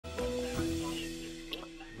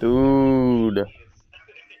Dude.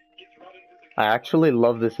 I actually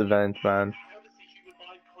love this event, man.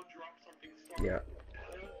 Yeah.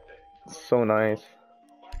 It's so nice.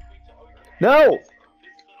 No!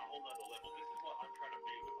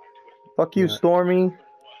 Fuck you, Yeah. Stormy.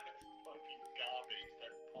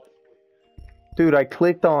 Dude, I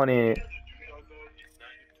clicked on it.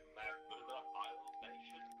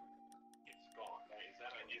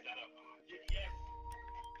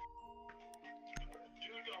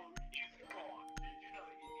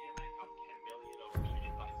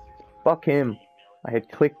 Fuck him. I had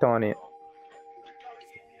clicked on it.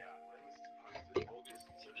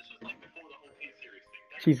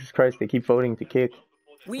 Jesus Christ, they keep voting to kick.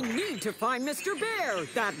 We need to find Mr. Bear,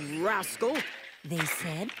 that rascal, they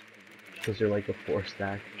said. Because they're like a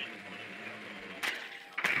 4-stack.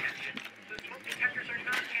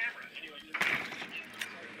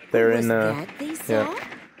 They're Was in that they saw? yeah.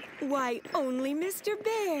 Why, only Mr.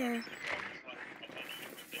 Bear.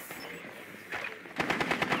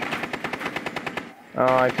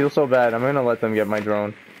 Oh, I feel so bad. I'm gonna let them get my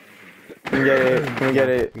drone. Can we get it? Can we get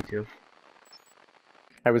it? Me too.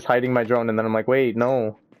 I was hiding my drone and then I'm like, wait,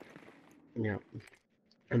 no. Yeah.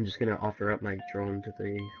 I'm just gonna offer up my drone to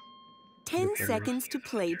the... 10 seconds to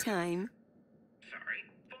playtime. Sorry,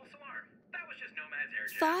 false alarm. That was just Nomad's air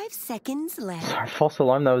jab. 5 seconds left. Sorry, false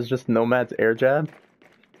alarm, that was just Nomad's air jab?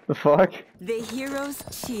 The fuck? The heroes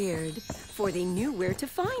cheered, for they knew where to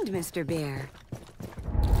find Mr. Bear.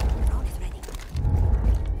 Drone is ready.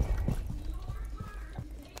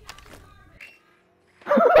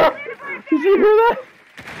 Did you hear that?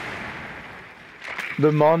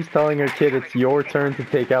 The mom's telling her kid it's your turn to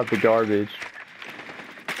take out the garbage.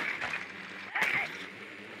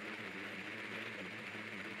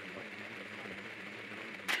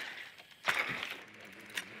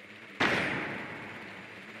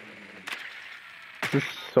 This is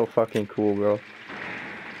so fucking cool, bro.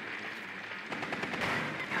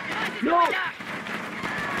 No!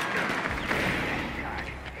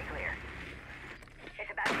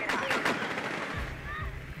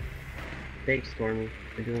 Thanks, Stormy.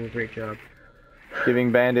 You're doing a great job.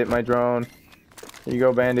 Giving Bandit my drone. Here you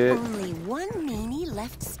go, Bandit. Only one meanie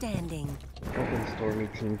left standing. Fucking Stormy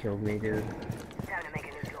team killed me, dude.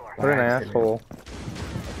 What an asshole.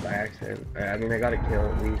 By accident. I mean, I got a kill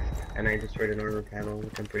at least, and I destroyed an armor panel,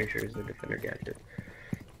 which I'm pretty sure is the defender gadget.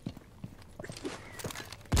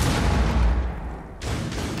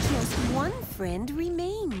 Just one friend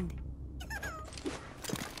remained.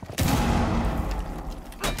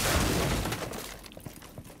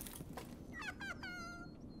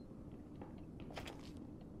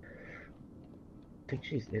 I think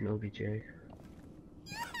she's in OBJ.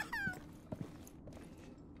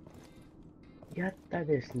 Yatta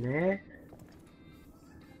desu ne.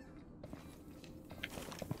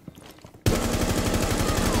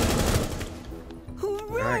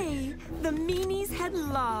 Hooray! The meanies had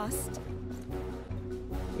lost.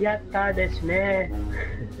 Yatta desu ne.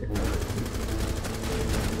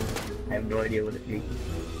 I have no idea what it means.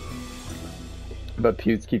 But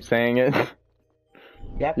Pewds keeps saying it.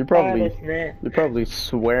 Yatta You're probably desu ne. you're probably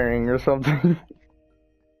swearing or something.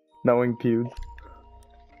 Knowing Pewds.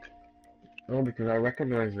 Oh, because I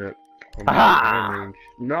recognize it. From Ah! my range.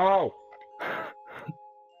 No!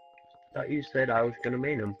 Thought you said I was gonna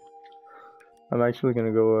main him. I'm actually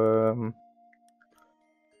gonna go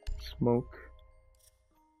smoke.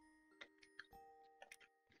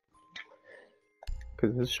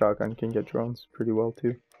 Cause this shotgun can get drones pretty well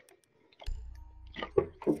too.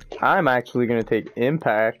 I'm actually gonna take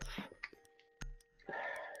impact.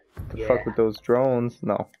 To fuck with those drones.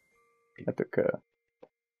 No. I took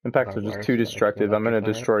impacts are just too destructive. I'm gonna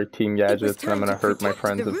destroy team gadgets and I'm gonna hurt my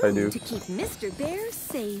friends if I do. To keep Mr. Bear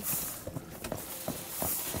safe.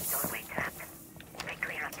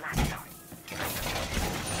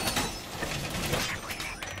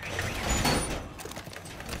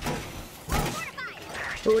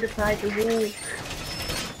 Fortify the wall.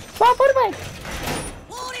 Wow, fortify!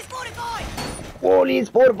 Wall is fortified! Wall is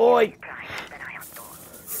fortified!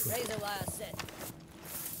 Razor wire set.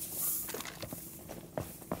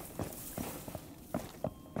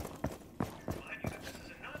 This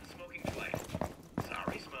is a non-smoking place.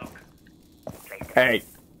 Sorry, smoke. Hey!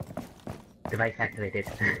 Device activated.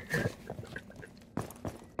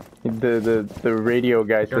 The radio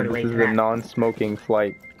guy said this is a non-smoking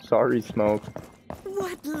flight. Sorry, Smoke.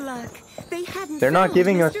 What luck! They hadn't. They're not found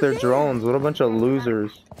giving us Mr. their Bear. drones. What a bunch of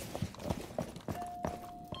losers.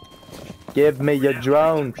 Give me your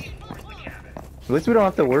drones. At least we don't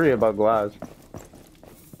have to worry about glass.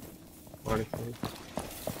 Honestly.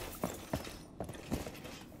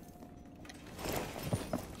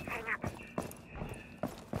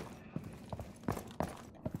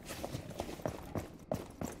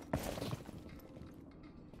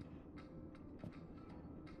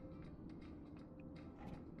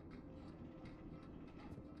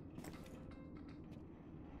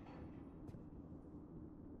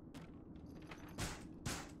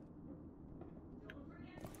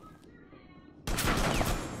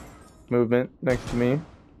 Movement next to me.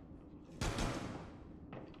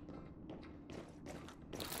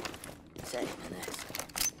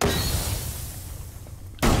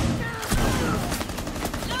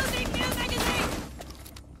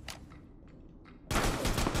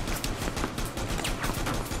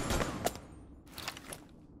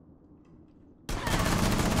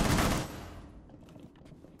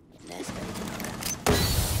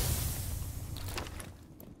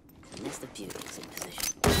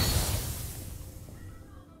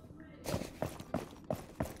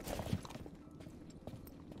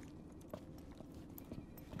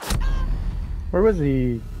 Where was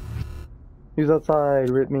he? He's outside,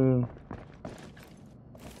 rip me.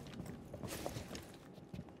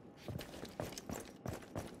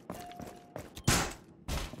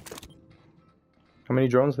 How many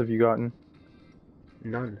drones have you gotten?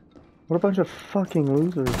 None. What a bunch of fucking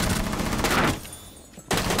losers.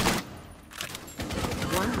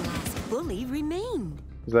 One last bully remained.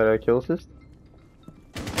 Is that a kill assist?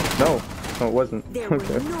 No. No, it wasn't. There were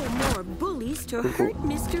no more bullies to hurt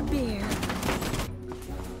Mr. Bear.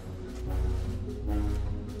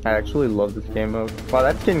 I actually love this game mode. Wow,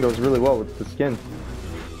 that skin goes really well with the skin.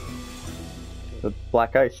 The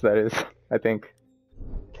black ice, that is, I think.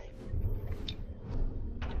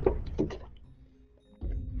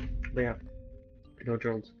 But yeah, no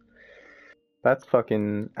drones. That's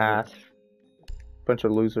fucking ass. Bunch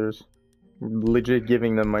of losers. Legit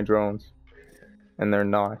giving them my drones. And they're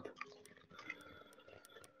not.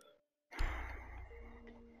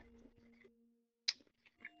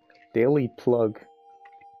 Daily plug.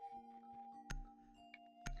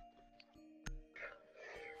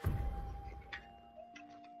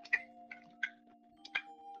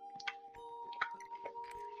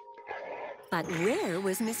 But where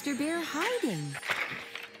was Mr. Bear hiding?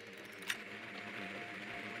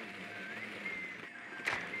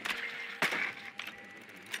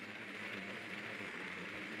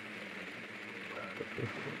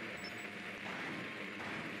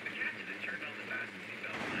 The captain had turned on the fasten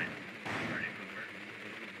seatbelt sign. Starting over.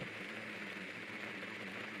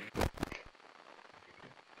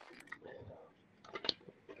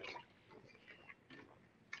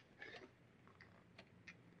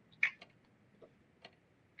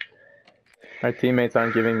 My teammates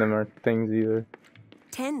aren't giving them our things either.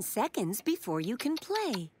 10 seconds before you can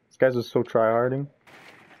play. These guys are so tryharding.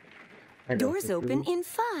 Doors open in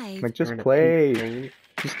 5. Like, just play.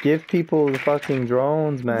 Just give people the fucking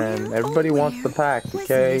drones, man. Where, Everybody oh, wants the where packs, was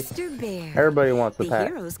okay? Mr. Bear? Everybody wants the The pack.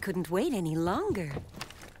 heroes couldn't wait any longer.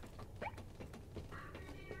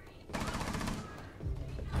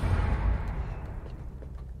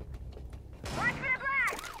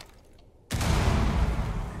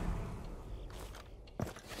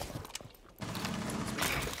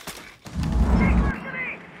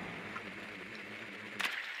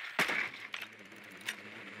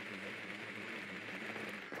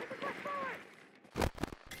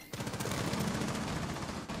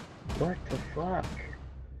 What the fuck?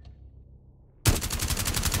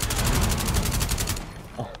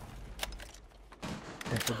 Oh.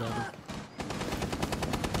 That's a buddy.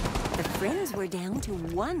 The friends were down to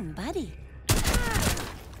 1 buddy.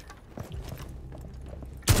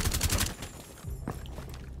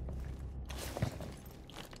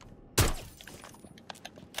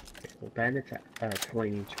 Well, Bandit's at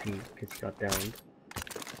 20 HP because he got downed.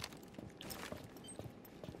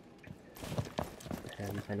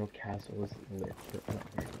 And I know Castle was lit, but not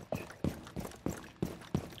very much.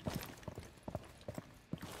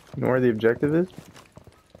 You know where the objective is?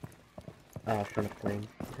 Front of plane.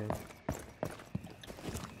 Okay.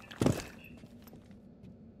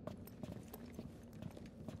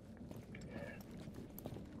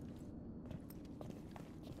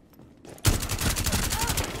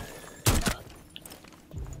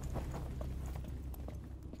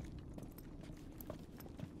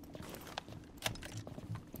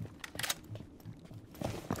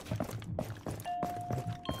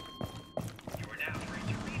 You are now free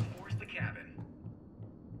to reinforce the cabin.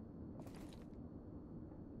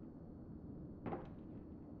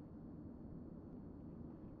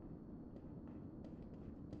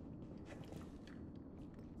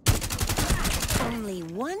 Only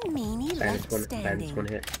 1 meanie left Bandit's standing. one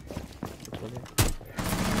hit. That's one hit.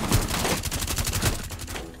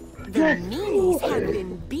 The meanies have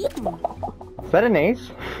been beaten. Is that an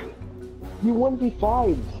ace? You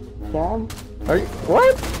 1v5, Sam. Are you,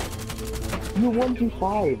 what? You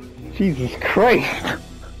 1v5. Jesus Christ!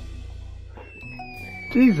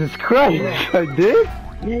 Jesus Christ! I did?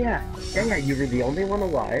 Yeah. You were the only one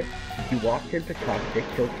alive. You walked into Caustic,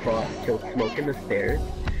 killed Frost, killed Smoke in the stairs.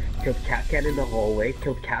 killed Cat Cat in the hallway,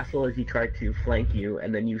 killed Castle as he tried to flank you,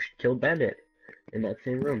 and then you killed Bandit in that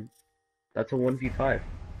same room. That's a 1v5.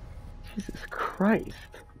 Jesus Christ.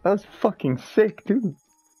 That was fucking sick, dude.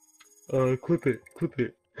 Clip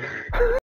it.